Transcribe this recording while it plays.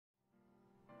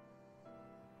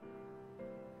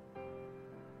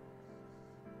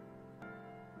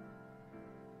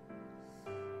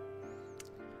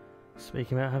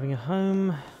Speaking about having a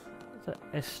home, the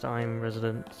Estheim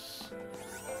residence.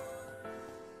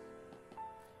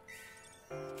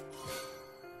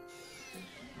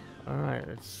 Alright,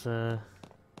 let's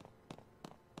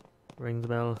ring the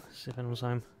bell, see if anyone's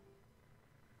home.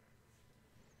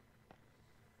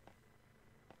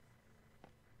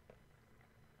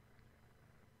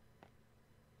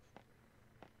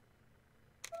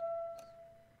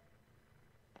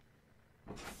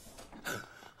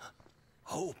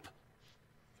 Hope.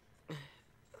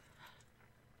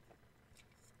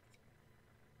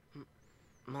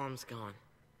 Mom's gone.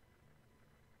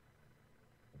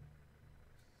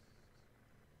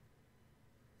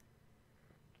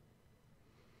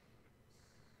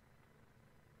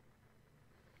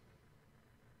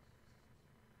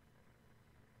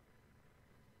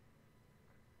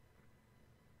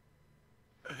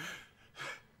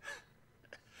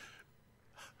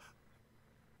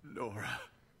 Nora.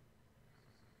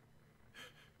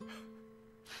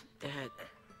 Dad,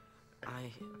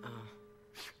 I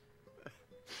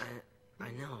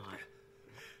know,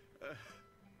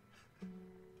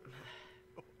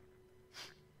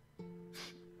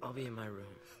 I'll be in my room.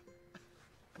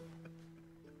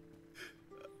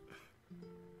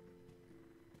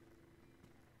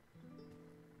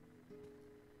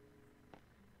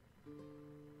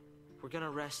 We're gonna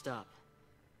rest up,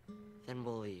 then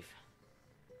we'll leave.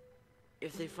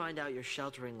 If they find out you're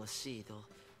sheltering Lassie, they'll...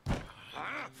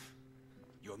 Huh?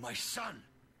 You're my son.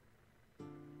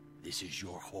 This is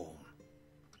your home.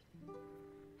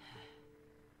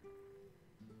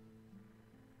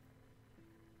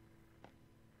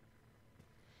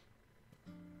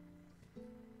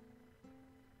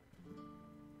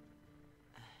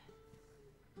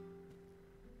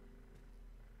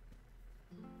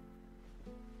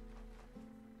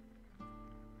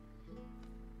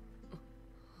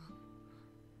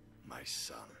 My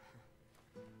son.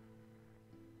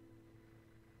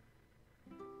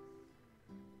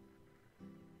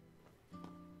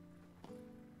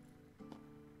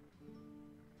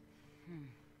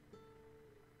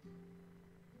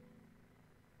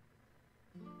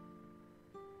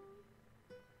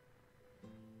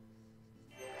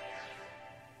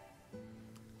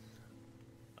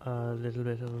 A little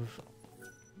bit of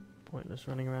pointless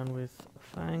running around with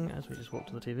Fang as we just walk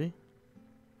to the TV.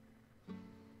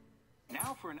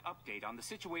 Now for an update on the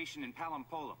situation in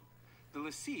Palampolum. The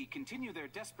Lassie continue their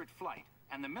desperate flight,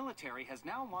 and the military has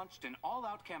now launched an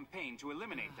all-out campaign to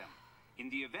eliminate them.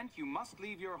 In the event you must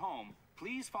leave your home,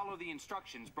 please follow the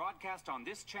instructions broadcast on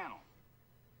this channel.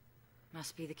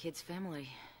 Must be the kid's family.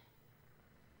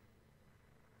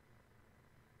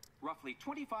 Roughly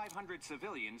 2,500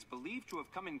 civilians believed to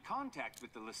have come in contact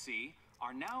with the Lassie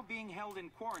are now being held in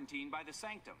quarantine by the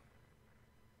Sanctum.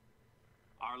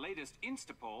 Our latest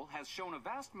Instapoll has shown a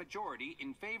vast majority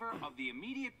in favor of the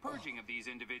immediate purging of these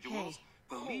individuals,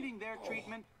 believing their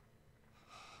treatment...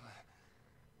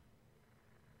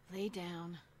 Lay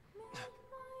down.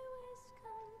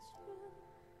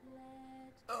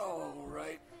 All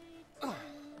right.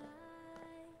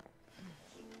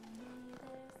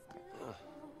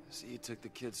 See, you took the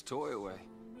kid's toy away.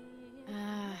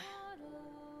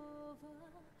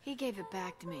 He gave it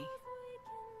back to me.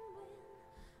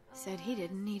 Said he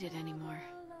didn't need it anymore.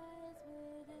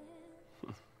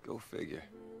 Go figure.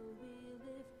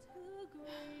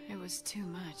 It was too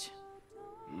much.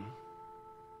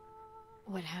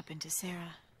 What happened to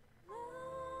Sarah?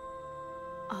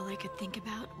 All I could think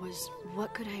about was,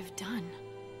 what could I have done?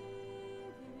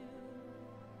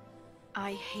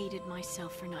 I hated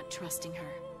myself for not trusting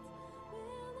her.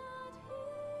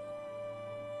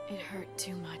 It hurt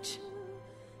too much.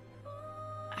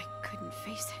 I couldn't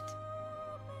face it.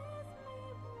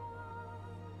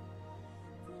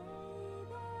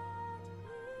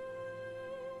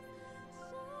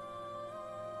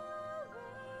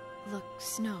 Look,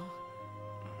 Snow.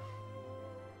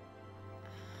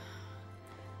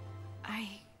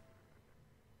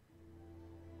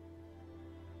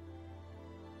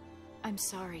 I'm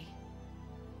sorry.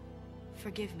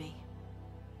 Forgive me.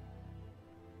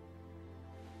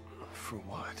 For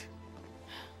what?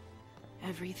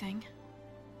 Everything.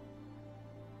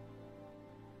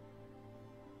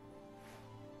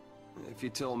 If you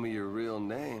told me your real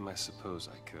name, I suppose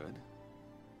I could.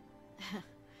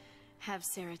 Have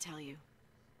Sarah tell you.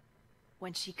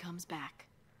 When she comes back.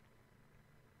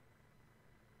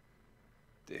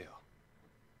 Deal.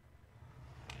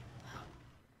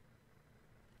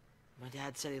 My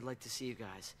dad said he'd like to see you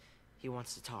guys. He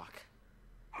wants to talk.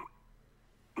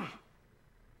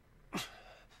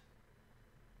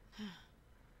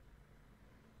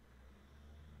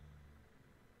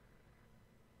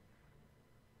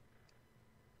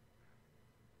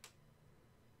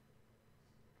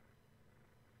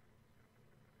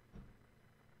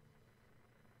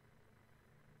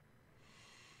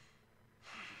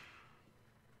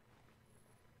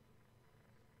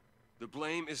 The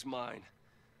blame is mine.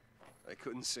 I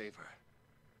couldn't save her.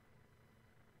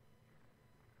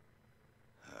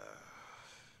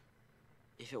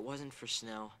 If it wasn't for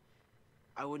Snow,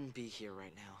 I wouldn't be here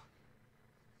right now.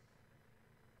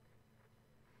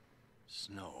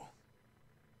 Snow.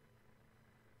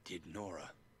 Did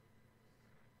Nora...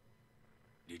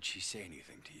 Did she say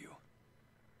anything to you?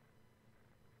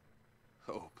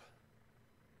 Hope.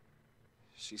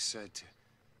 She said to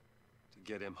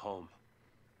get him home.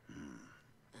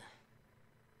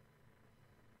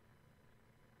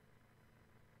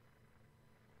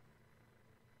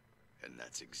 And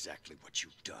that's exactly what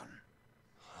you've done.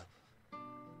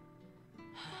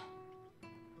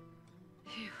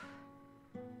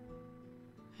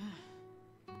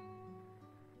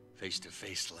 Face to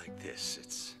face like this,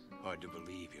 it's hard to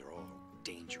believe you're all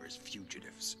dangerous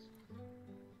fugitives.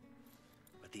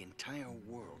 But the entire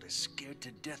world is scared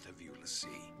to death of you, l'Cie.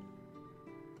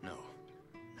 No,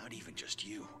 not even just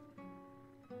you.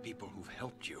 People who've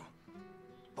helped you,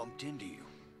 bumped into you.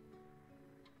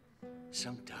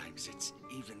 Sometimes it's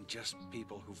even just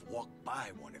people who've walked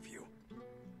by one of you.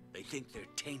 They think they're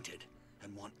tainted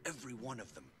and want every one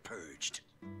of them purged.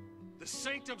 The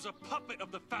Sanctum's a puppet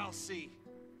of the Foul Sea.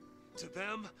 To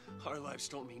them, our lives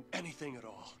don't mean anything at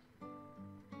all.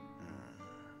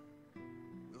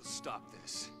 We'll stop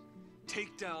this.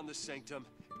 Take down the Sanctum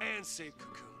and save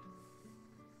Cocoon.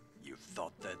 You've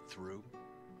thought that through?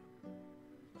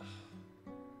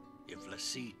 If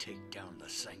l'Cie take down the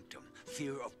Sanctum,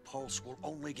 fear of Pulse will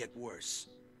only get worse.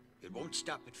 It won't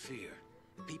stop at fear.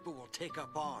 People will take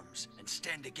up arms and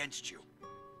stand against you.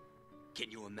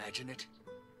 Can you imagine it?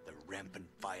 The rampant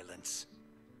violence.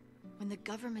 When the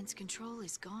government's control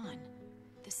is gone,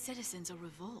 the citizens will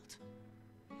revolt.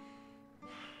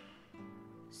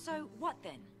 So what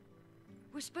then?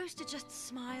 We're supposed to just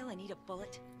smile and eat a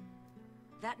bullet?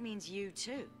 That means you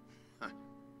too.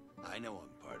 I know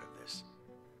I'm part of this.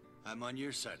 I'm on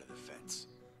your side of the fence.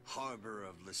 Harbor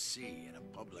of l'Cie and a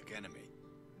public enemy.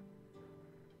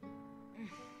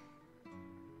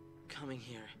 Coming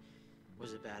here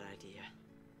was a bad idea.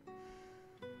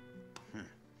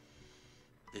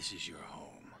 This is your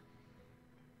home.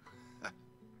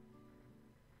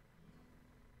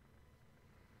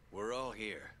 We're all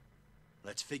here.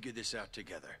 Let's figure this out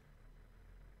together.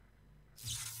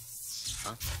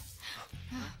 Huh?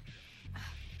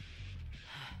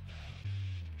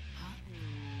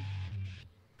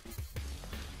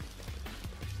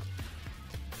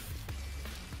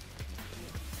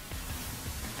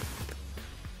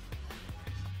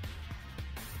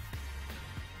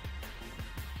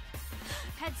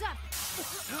 Heads up!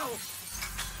 No!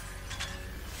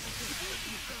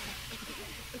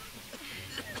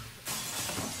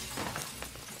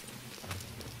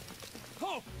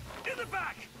 Hope! In the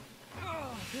back!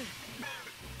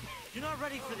 You're not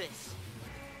ready for this.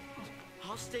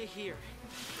 I'll stay here.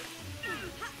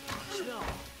 Snow,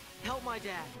 help my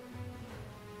dad.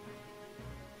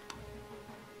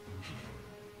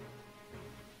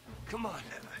 Come on.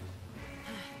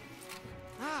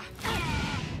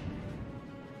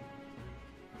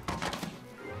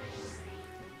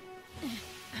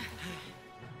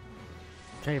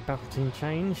 Okay, battle team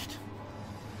changed.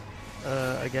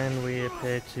 Again, we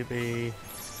appear to be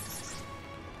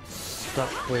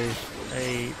stuck with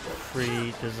a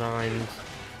pre-designed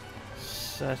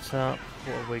setup.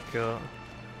 What have we got?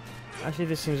 Actually,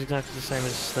 this seems exactly the same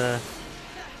as the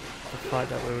fight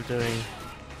that we were doing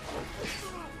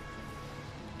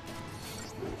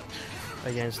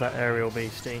against that aerial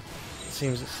beastie. It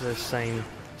seems it's the same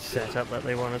setup that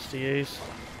they want us to use.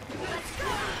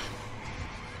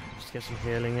 Just get some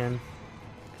healing in.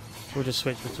 We'll just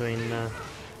switch between the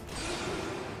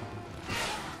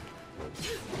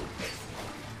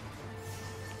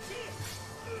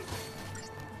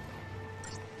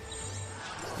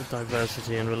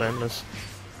diversity and relentless.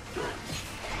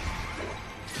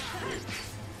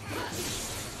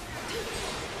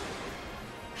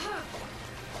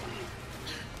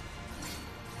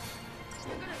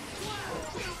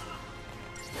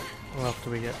 Well, after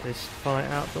we get this fight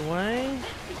out the way.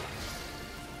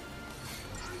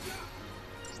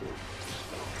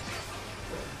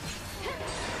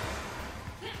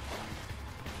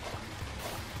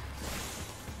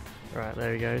 Right,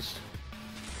 there he goes.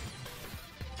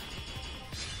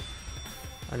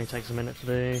 Only takes a minute to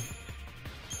do.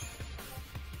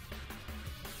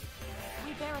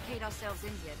 We barricade ourselves in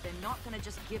here, they're not gonna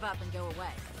just give up and go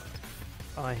away.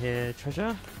 I hear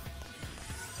treasure.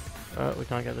 We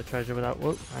can't get the treasure without...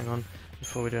 Whoa, hang on.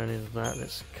 Before we do any of that,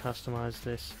 let's customize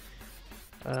this.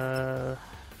 I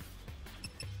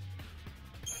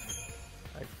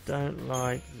don't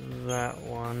like that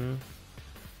one.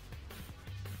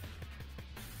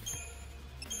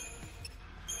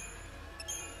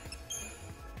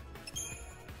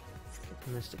 Get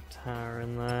the Mystic Tower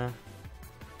in there.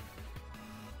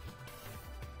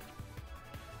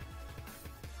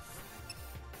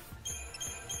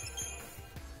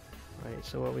 Right,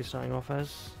 so what are we starting off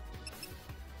as?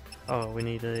 Oh, we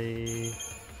need a...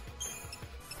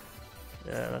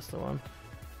 Yeah, that's the one.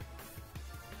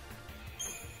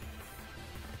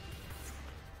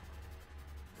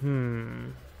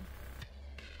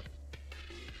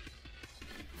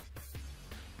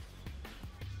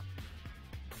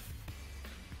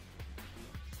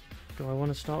 Do I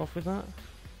want to start off with that?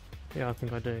 Yeah, I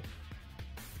think I do.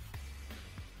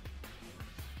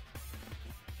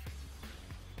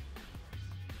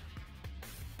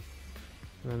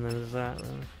 And then there's that.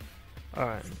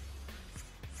 Alright.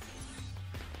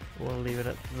 We'll leave it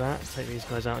at that. Take these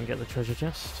guys out and get the treasure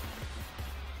chest.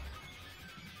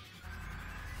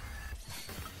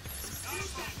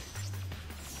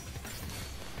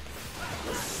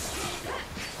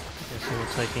 So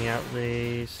we're taking out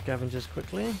the scavengers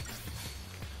quickly.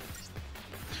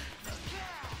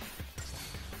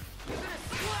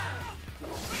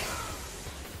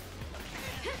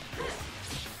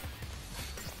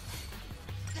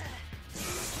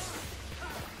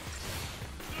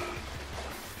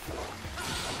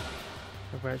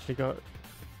 I've actually got...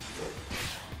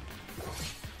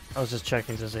 I was just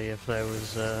checking to see if there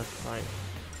was like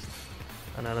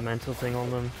an elemental thing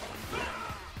on them.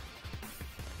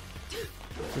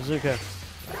 Bazooka,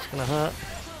 that's gonna hurt.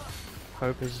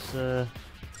 Hope is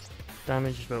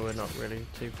damaged, but we're not really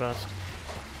too fast.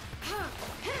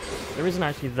 There isn't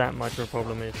actually that much of a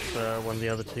problem if one of the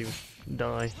other two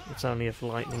die. It's only if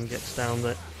lightning gets down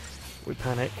that we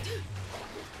panic.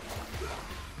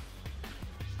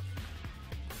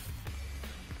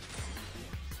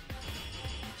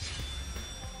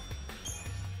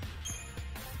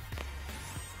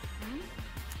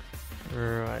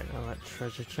 Right, now that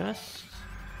treasure chest.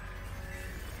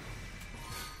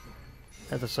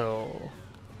 Nether soul.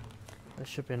 There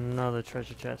should be another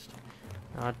treasure chest.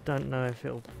 Now, I don't know if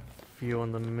it'll view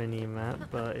on the mini map,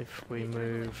 but if we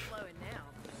move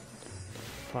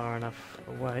far enough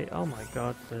away. Oh my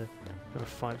god, gotta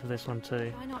fight for this one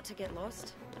too. Try not to get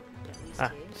lost.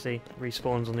 Ah, see,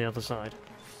 respawns on the other side.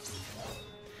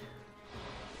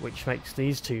 Which makes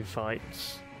these two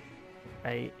fights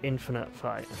a infinite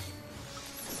fight.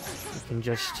 We can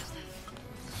just...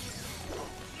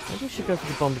 Maybe we should go for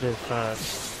the bombardier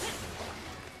first.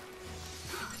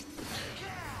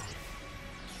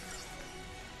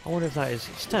 I wonder if that is...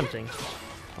 It's tempting.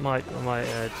 I might try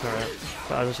it.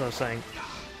 But as I was saying,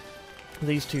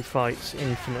 these two fights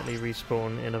infinitely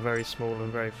respawn in a very small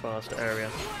and very fast area,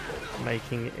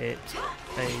 making it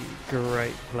a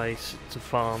great place to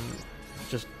farm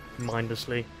just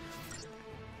mindlessly.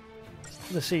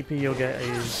 The CP you'll get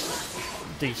is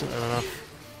decent enough,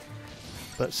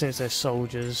 but since they're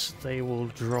soldiers, they will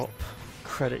drop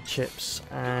credit chips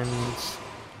and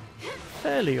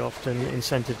fairly often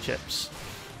incentive chips,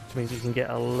 which means you can get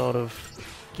a lot of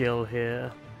gil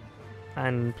here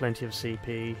and plenty of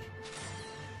CP.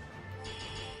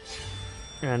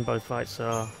 And both fights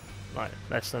are like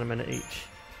less than a minute each.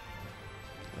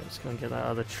 Let's go and get that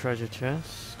other treasure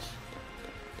chest.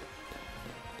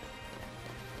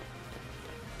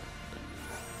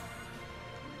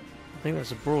 I think that's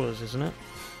the brawlers, isn't it?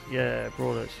 Yeah,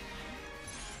 brawlers.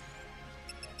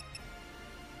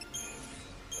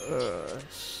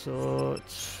 Sort.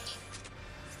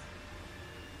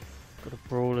 Got a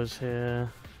brawlers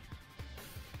here.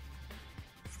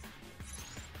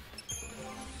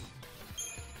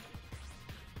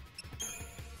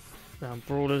 Now,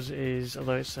 brawlers is,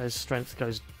 although it says strength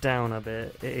goes down a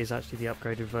bit, it is actually the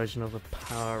upgraded version of the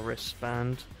power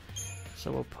wristband.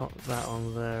 So we'll pop that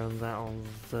on there and that on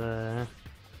there.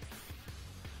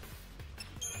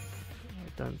 I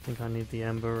don't think I need the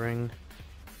ember ring.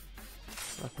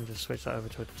 I can just switch that over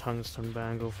to a tungsten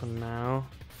bangle for now.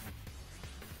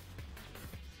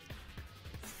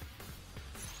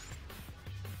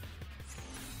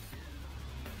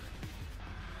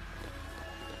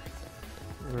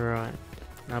 Right,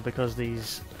 now because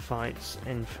these fights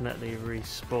infinitely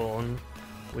respawn,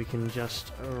 we can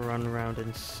just run around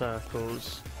in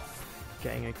circles,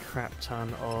 getting a crap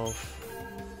ton of...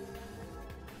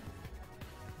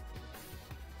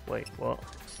 Wait, what?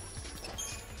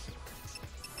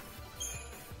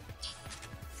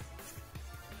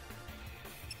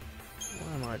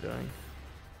 What am I doing?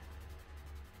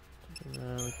 We can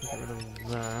get rid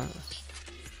of that. It's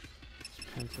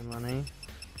plenty of money.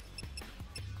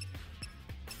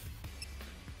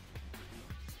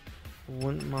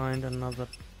 Wouldn't mind another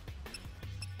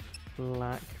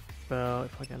black belt.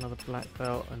 If I get another black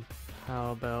belt and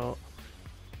power belt.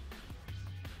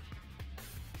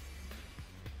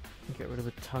 Get rid of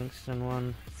the tungsten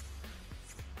one.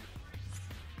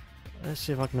 Let's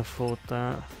see if I can afford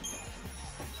that.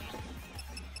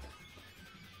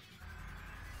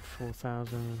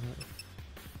 4,000.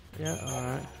 Yeah,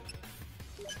 alright.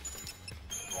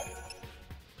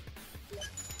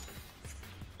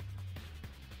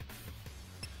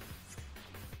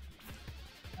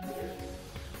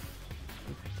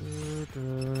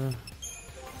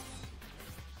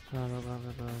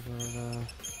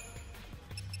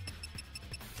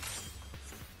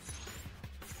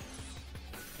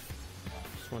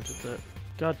 Just wanted to...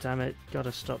 God damn it,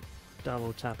 gotta stop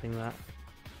double tapping that.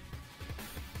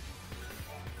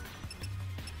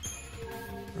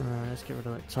 Alright, let's get rid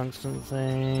of that tungsten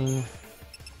thing.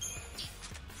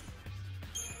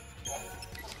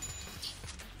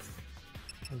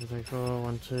 One, two, three, four.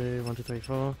 1, 2, 1, 2, 3,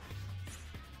 4.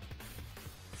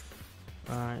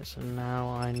 Alright, so now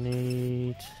I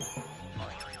need...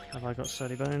 Have I got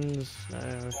sturdy bones? No.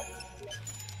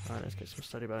 Alright, let's get some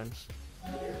sturdy bones.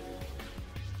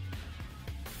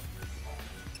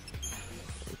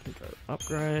 We can go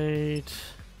upgrade.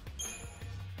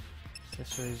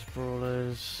 Accessories,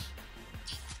 brawlers.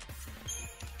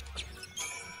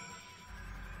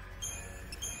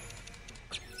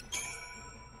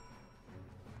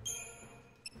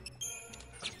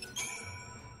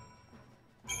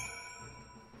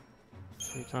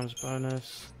 Three times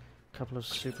bonus. Couple of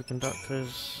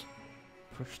superconductors.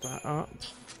 Push that up.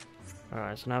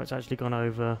 Alright, so now it's actually gone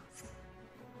over.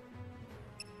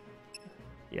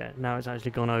 Yeah, now it's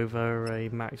actually gone over a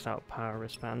maxed out power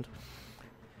wristband.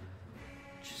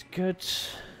 Which is good.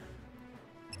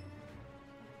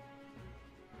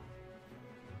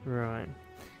 Right.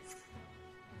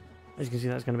 As you can see,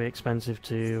 that's going to be expensive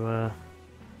to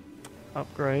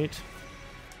upgrade.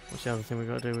 What's the other thing we've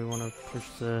got to do? We want to push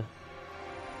the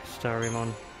Starium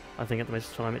on. I think at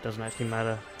this time it doesn't actually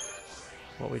matter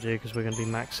what we do because we're going to be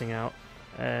maxing out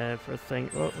everything.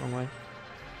 Oh, wrong way.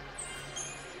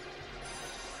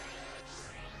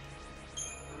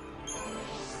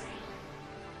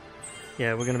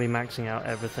 Yeah, we're going to be maxing out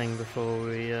everything before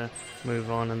we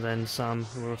move on, and then some.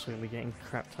 We're also going to be getting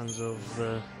crap tons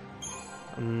of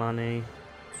money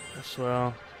as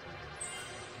well.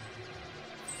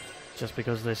 Just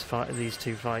because these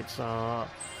two fights are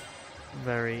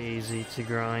very easy to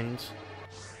grind.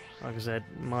 Like I said,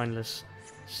 mindless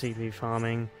CP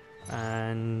farming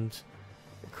and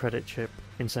credit chip,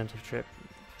 incentive chip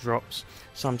drops.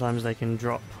 Sometimes they can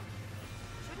drop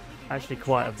actually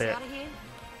quite a bit.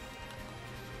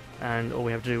 And all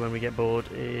we have to do when we get bored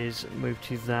is move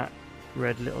to that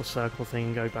red little circle thing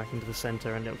and go back into the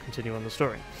center, and it'll continue on the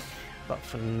story. But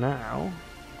for now,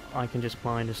 I can just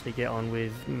mindlessly get on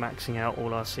with maxing out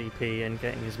all our CP and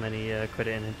getting as many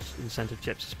credit and incentive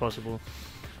chips as possible.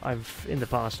 In the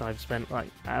past I've spent like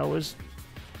hours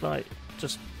like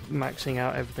just maxing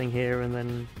out everything here, and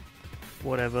then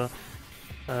whatever.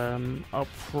 I'll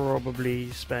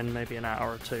probably spend maybe an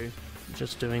hour or two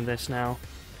just doing this now.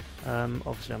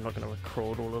 Obviously I'm not going to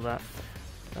record all of that.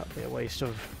 That'd be a waste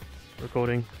of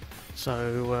recording.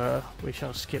 So we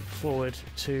shall skip forward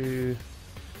to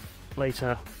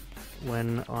later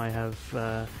when I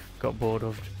have got bored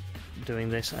of doing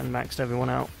this and maxed everyone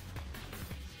out.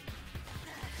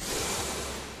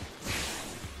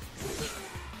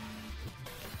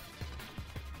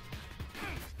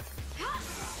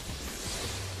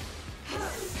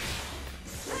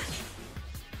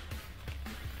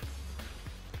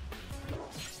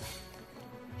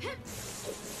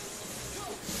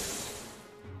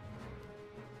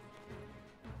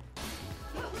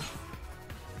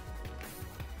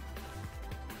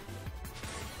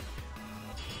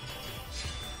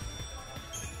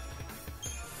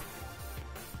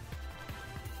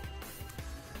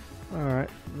 Alright,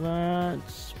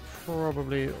 that's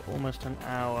probably almost an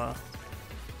hour.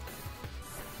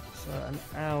 So an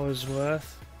hour's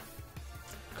worth.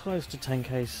 Close to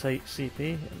 10k CP.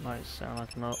 It might sound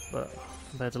like a lot, but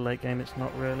compared to late game it's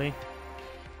not really.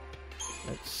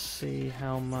 Let's see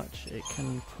how much it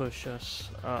can push us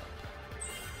up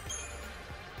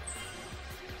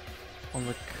on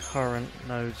the current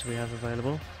nodes we have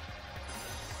available.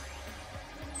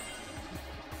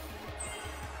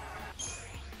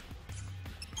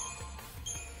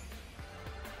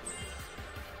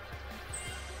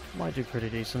 Might do pretty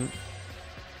decent.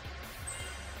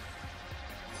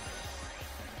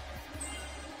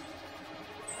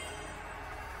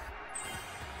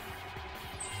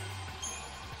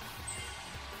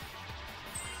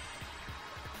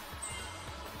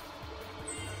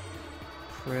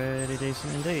 pretty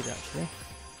decent indeed, actually.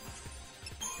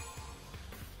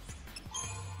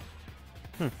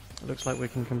 It looks like we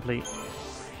can complete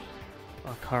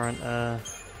our current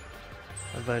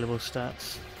available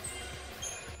stats.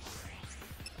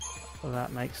 Well,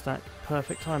 that makes that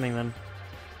perfect timing then.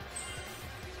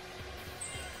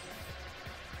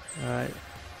 Alright.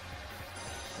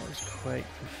 Let's Quake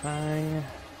for Fang.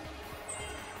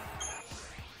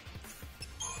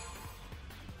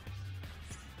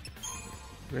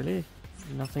 Really?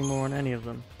 Nothing more on any of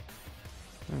them?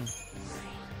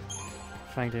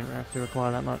 Fang didn't actually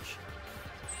require that much.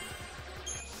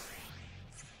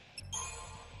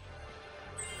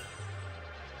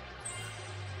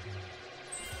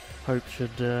 Hope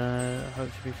should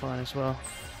be fine as well.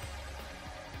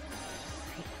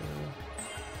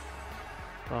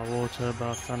 Bar water,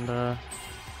 bar thunder.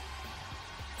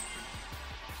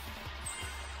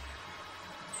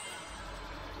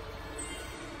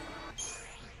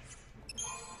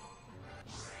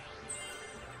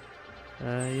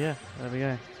 Yeah, there we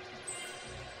go.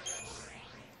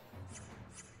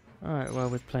 Alright, well,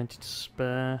 with plenty to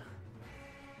spare.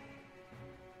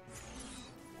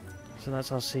 So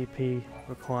that's our CP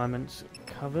requirements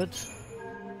covered.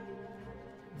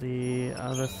 The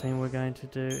other thing we're going to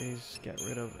do is get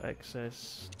rid of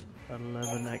excess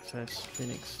 11 excess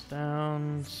Phoenix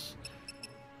Downs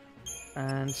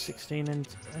and 16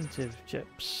 incentive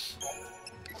chips.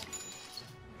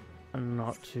 And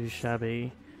not too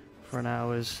shabby for an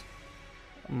hour's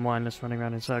mindless running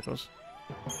around in circles.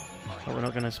 But we're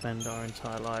not going to spend our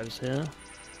entire lives here.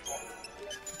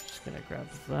 Just going to grab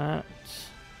that.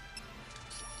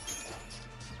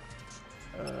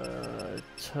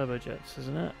 Turbojets,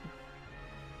 isn't it?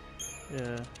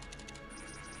 Yeah.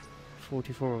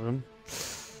 44 of them.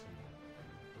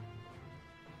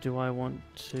 Do I want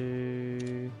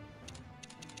to...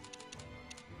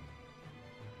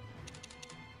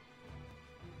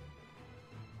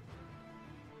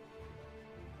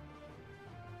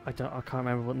 I can't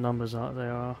remember what numbers they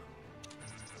are.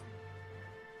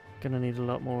 Gonna need a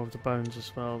lot more of the bones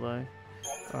as well though.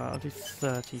 I'll do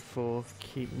 34,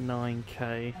 keep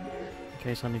 9k in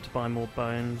case I need to buy more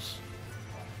bones.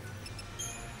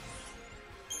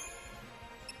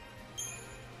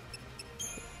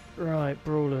 Right,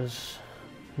 brawlers.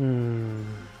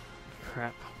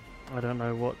 Crap. I don't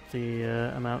know what the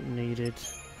amount needed.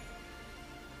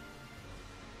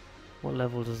 What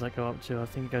level does that go up to? I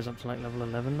think it goes up to like level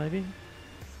 11 maybe?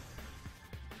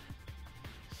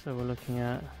 So we're looking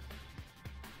at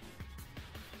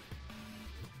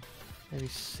maybe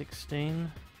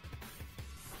 16.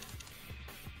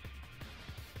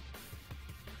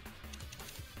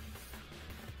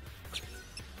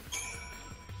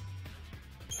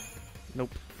 Nope.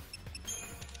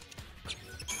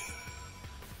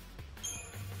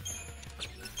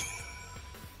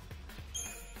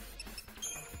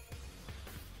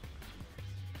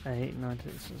 Eight, 9,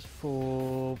 this is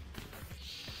 4.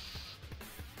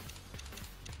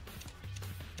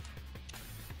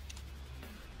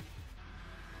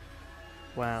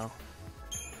 Wow.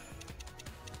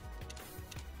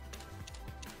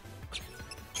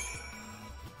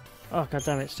 Oh, god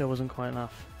damn it, still wasn't quite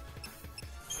enough.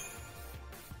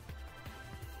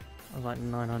 I was like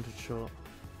 900 short.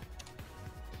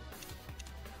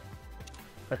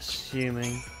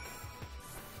 Assuming.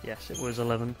 Yes, it was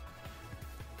 11.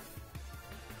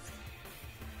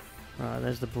 Right,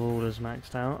 there's the brawlers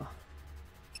maxed out.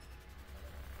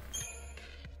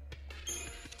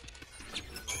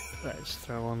 Let's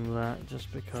throw on that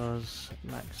just because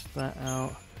max that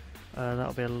out.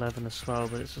 That'll be 11 as well,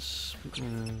 but it's a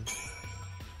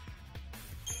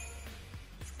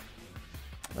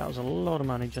that was a lot of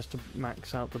money just to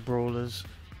max out the brawlers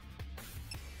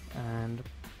and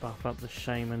buff up the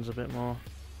shamans a bit more.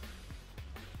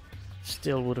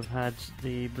 Still would have had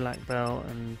the black belt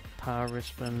and power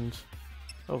wristband.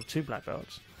 Oh, 2 black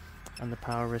belts and the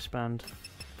power wristband.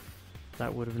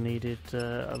 That would have needed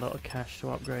a lot of cash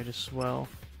to upgrade as well.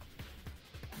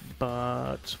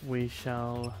 But we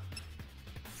shall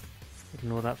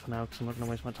ignore that for now because I'm not going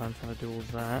to waste my time trying to do all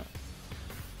that.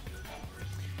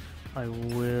 I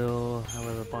will,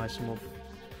 however, buy some more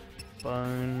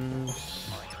bones.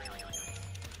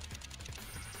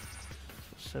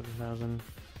 7,000.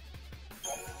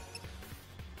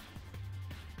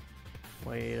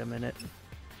 Wait a minute.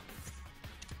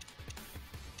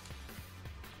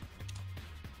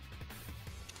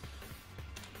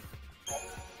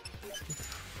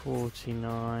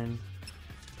 $49.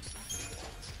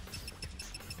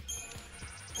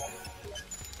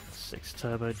 6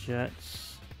 turbojets.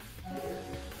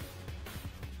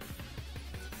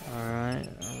 Alright,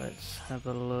 let's have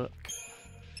a look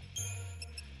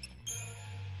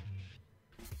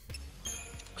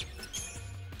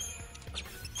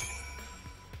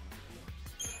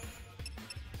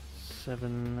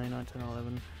 7, 8, 9, 10,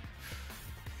 11.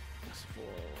 That's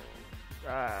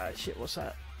 4. Shit, what's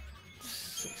that?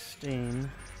 16.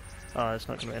 Oh, that's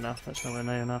not going to be enough. That's nowhere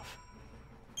near enough.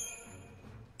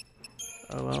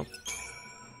 Oh well.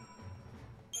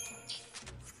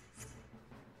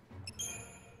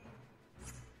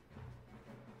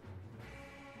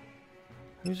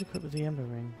 Who's equipped with the Ember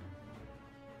Ring?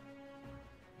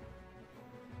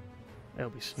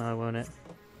 It'll be Snow, won't it?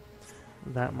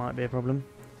 That might be a problem.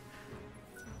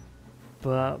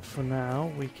 But for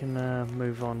now, we can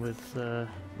move on with the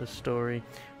story.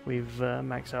 We've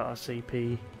maxed out our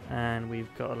CP, and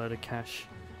we've got a load of cash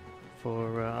for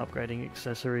upgrading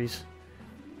accessories.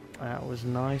 That was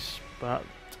nice, but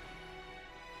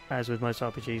as with most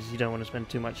RPGs, you don't want to spend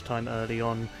too much time early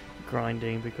on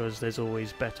grinding, because there's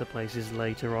always better places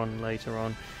later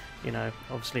on. You know,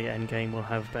 obviously endgame will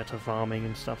have better farming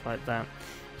and stuff like that.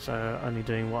 So only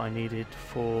doing what I needed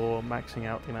for maxing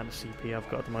out the amount of CP I've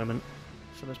got at the moment.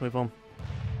 So let's move on.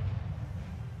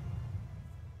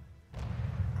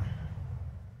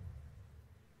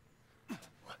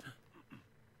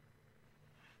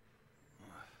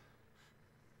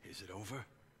 Is it over?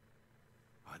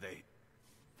 Are they?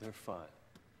 They're fine.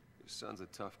 Your son's a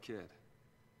tough kid.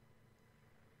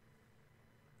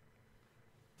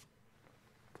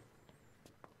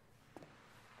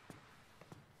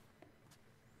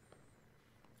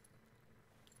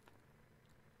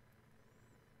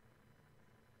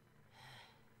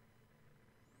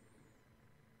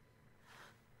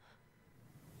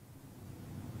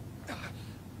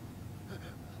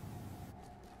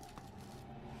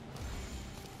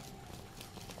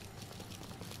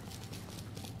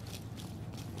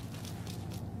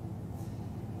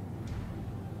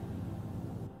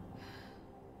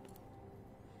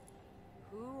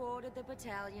 The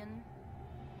battalion.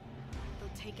 They'll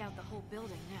take out the whole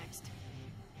building next.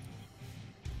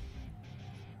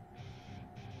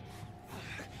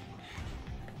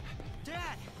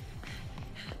 Dad!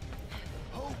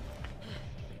 Oh!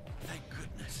 Thank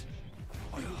goodness.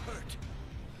 Are you hurt?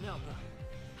 No.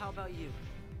 How about you?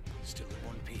 Still in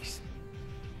one piece.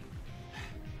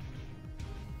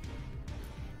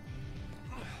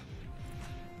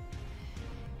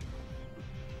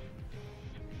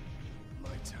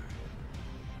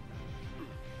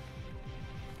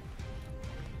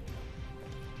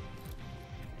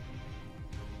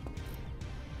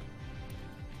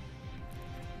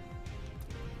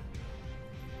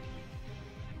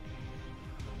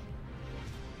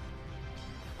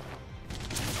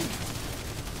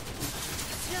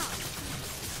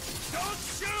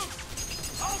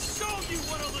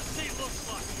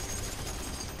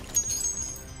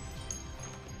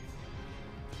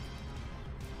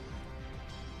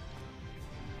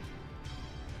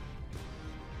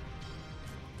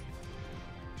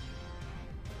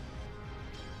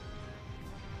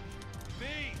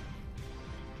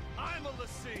 I'm a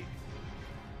L'Cie.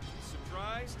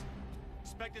 Surprised?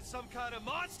 Expected some kind of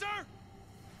monster?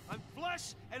 I'm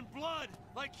flesh and blood,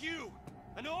 like you.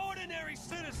 An ordinary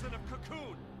citizen of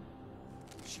Cocoon.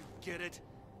 Don't you get it?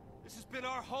 This has been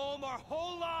our home our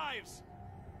whole lives.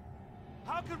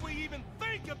 How could we even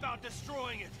think about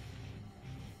destroying it?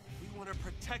 We want to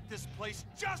protect this place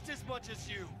just as much as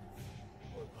you.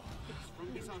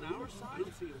 He's on our side?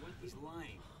 He's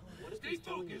lying. What if they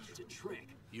told you it's a trick?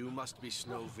 You must be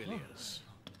Snow Villiers.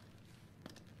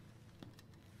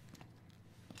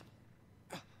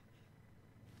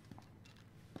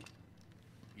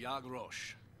 Yag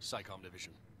Rosh, PSICOM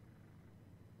Division.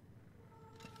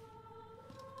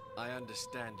 I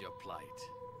understand your plight.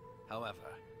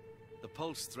 However, the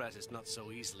Pulse threat is not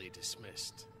so easily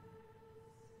dismissed.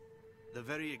 The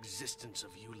very existence of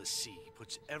L'Cie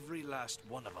puts every last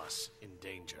one of us in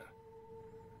danger.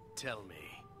 Tell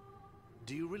me,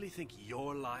 do you really think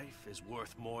your life is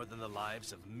worth more than the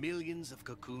lives of millions of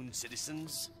Cocoon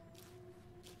citizens?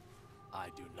 I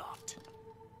do not.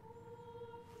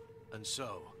 And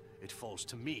so, it falls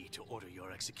to me to order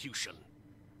your execution.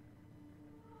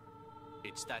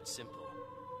 It's that simple.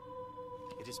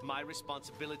 It is my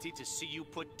responsibility to see you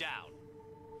put down.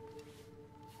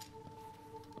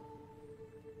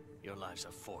 Your lives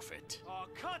are forfeit. Oh,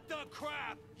 cut the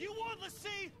crap! You want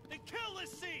L'Cie? Then kill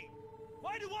L'Cie!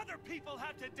 Why do other people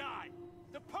have to die?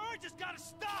 The purge has got to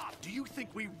stop! Do you think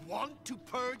we want to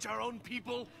purge our own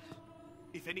people?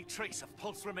 If any trace of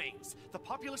Pulse remains, the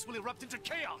populace will erupt into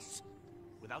chaos.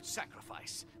 Without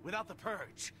sacrifice, without the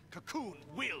purge, Cocoon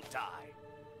will die.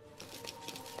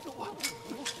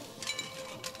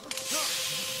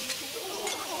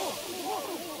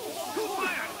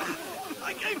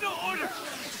 I gave no order!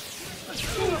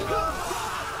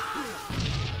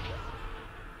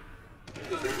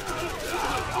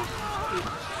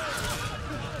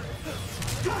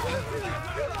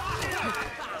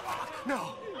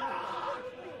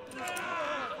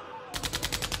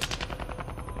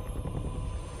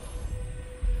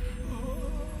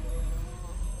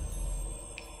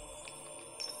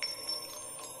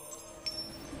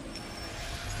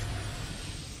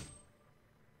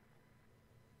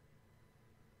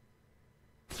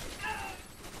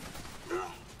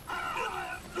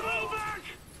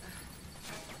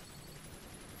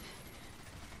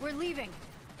 leaving.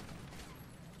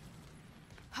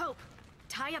 Hope,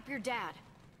 tie up your dad.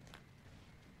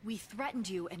 We threatened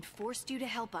you and forced you to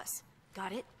help us.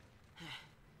 Got it?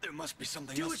 There must be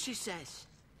something Do else. what she says.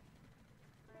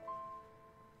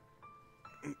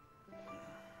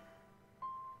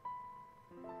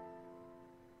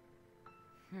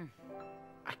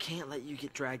 I can't let you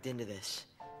get dragged into this.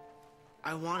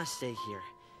 I want to stay here,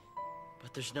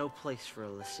 but there's no place for a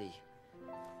l'Cie.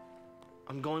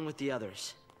 I'm going with the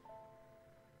others.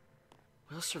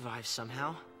 We'll survive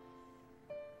somehow.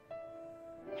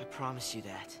 I promise you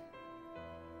that.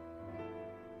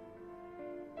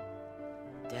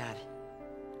 Dad,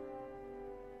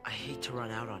 I hate to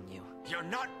run out on you. You're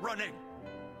not running!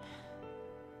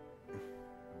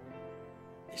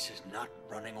 This is not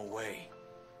running away.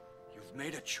 You've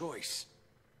made a choice.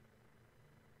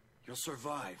 You'll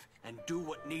survive and do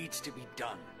what needs to be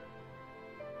done.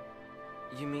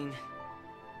 You mean...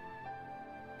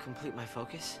 complete my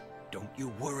focus? Don't you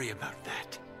worry about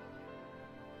that.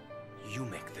 You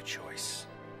make the choice.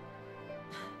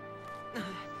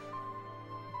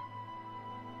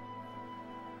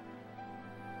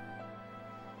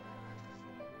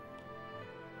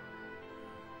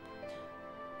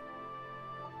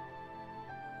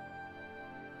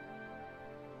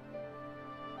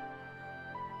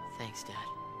 Thanks, Dad.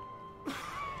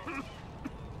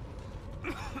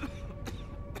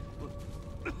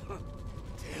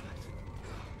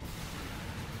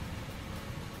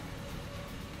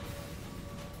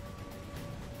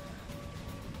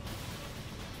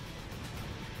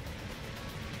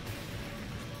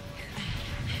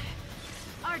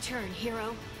 Our turn,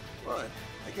 hero. What?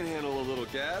 I can handle a little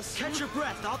gas. Catch your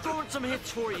breath. I'll throw in some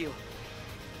hits for you.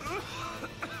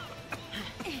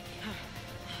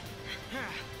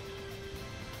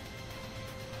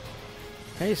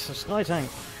 Okay, so Sky Tank.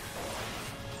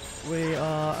 We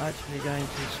are actually going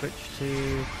to switch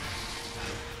to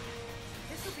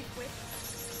This'll be quick.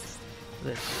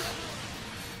 this.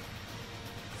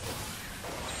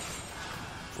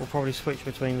 We'll probably switch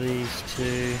between these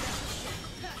two,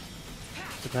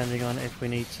 depending on if we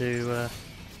need to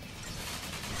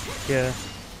cure.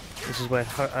 This is where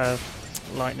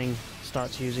Lightning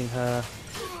starts using her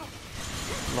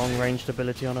long-ranged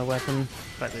ability on her weapon. In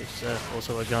fact, it's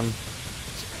also a gun.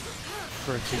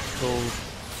 Pretty cool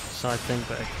side thing,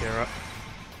 better cure up.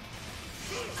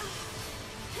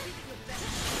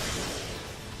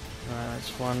 That's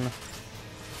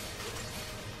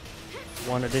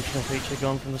one additional feature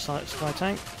gone from the Sky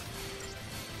Tank.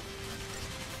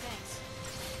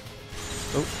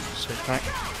 Oh, switch back.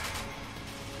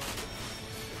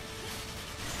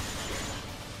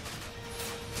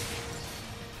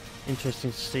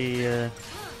 Interesting to see,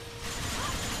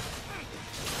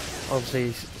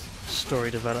 obviously, story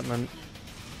development,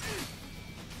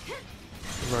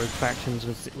 rogue factions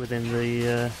within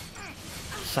the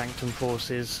Sanctum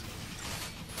forces.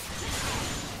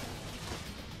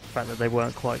 The fact that they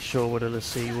weren't quite sure what a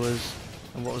l'Cie was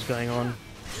and what was going on.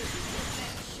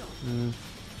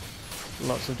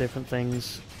 Lots of different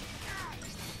things.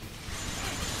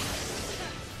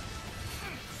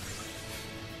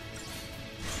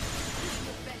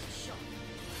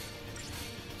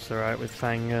 It's alright with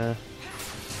Fang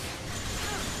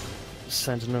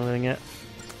sentineling it.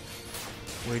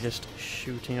 We're just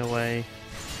shooting away.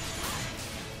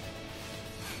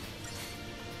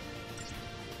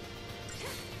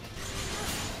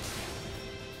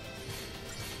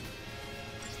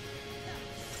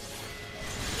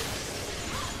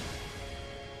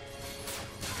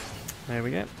 There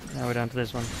we go. Now we're down to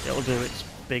this one. It'll do its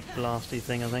big blasty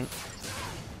thing, I think.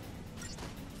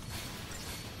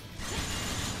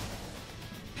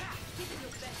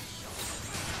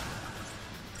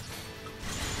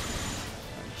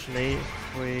 Actually,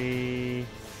 if we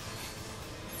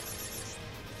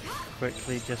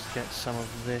quickly just get some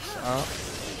of this up.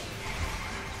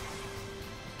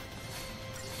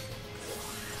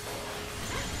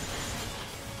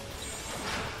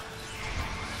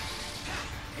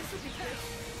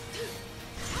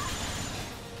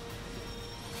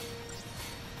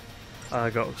 I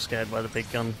got scared by the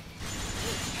big gun.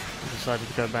 I decided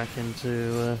to go back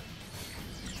into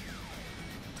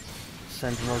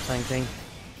Sentinel tanking.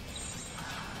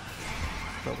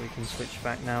 But we can switch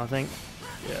back now, I think.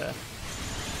 Yeah.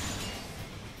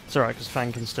 It's alright, because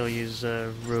Fang can still use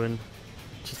Ruin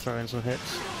to throw in some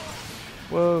hits.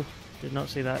 Whoa! Did not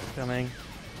see that coming.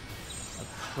 I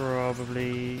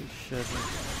probably should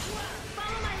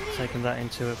have taken that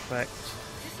into effect.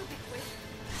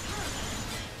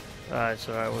 It's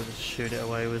alright, we'll just shoot it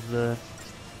away with the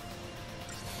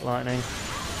lightning.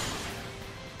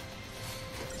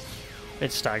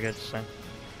 It's staggered, so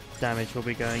damage will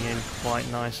be going in quite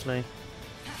nicely.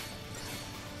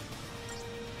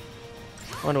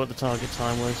 I wonder what the target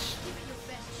time was.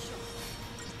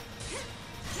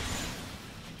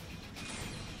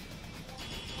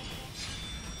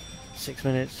 Six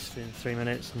minutes, in 3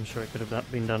 minutes. I'm sure it could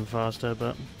have been done faster,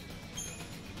 but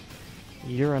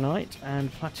Uranite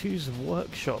and Platoos of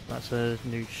Workshop. That's a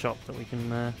new shop that we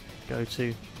can go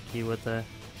to. Keyword there,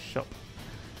 shop.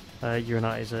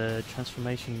 Uranite is a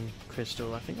transformation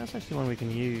crystal. I think that's actually one we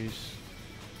can use.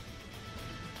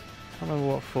 Can't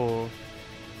remember what for,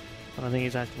 but I think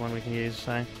it's actually one we can use,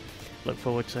 so look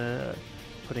forward to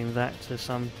putting that to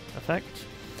some effect.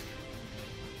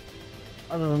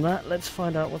 Other than that, let's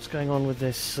find out what's going on with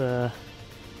this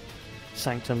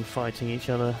Sanctum fighting each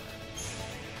other.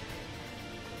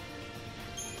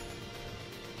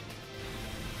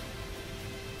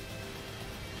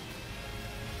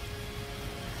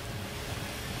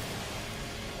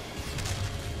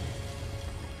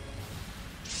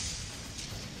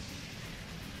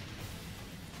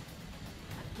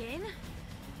 Again?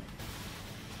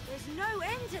 There's no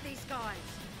end to these guys.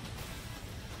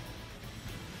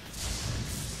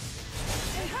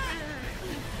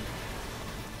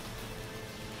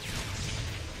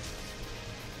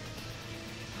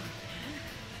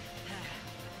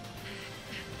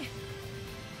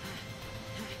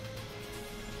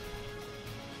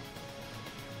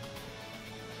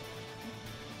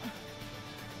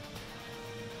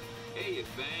 Hey, you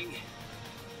bang.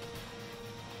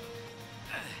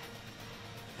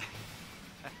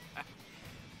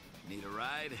 Need a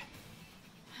ride?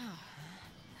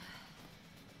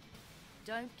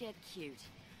 Don't get cute.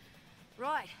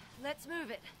 Right, let's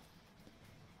move it.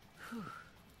 Whew.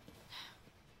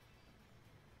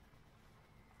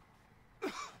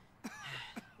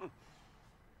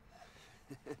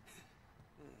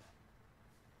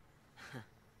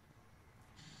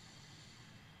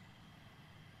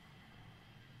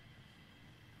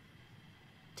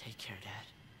 Take care, Dad.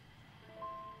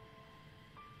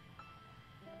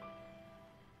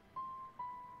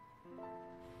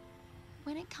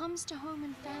 When it comes to home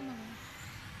and family,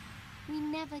 we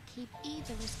never keep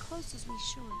either as close as we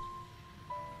should.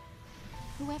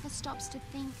 Whoever stops to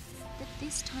think that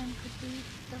this time could be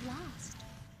the last?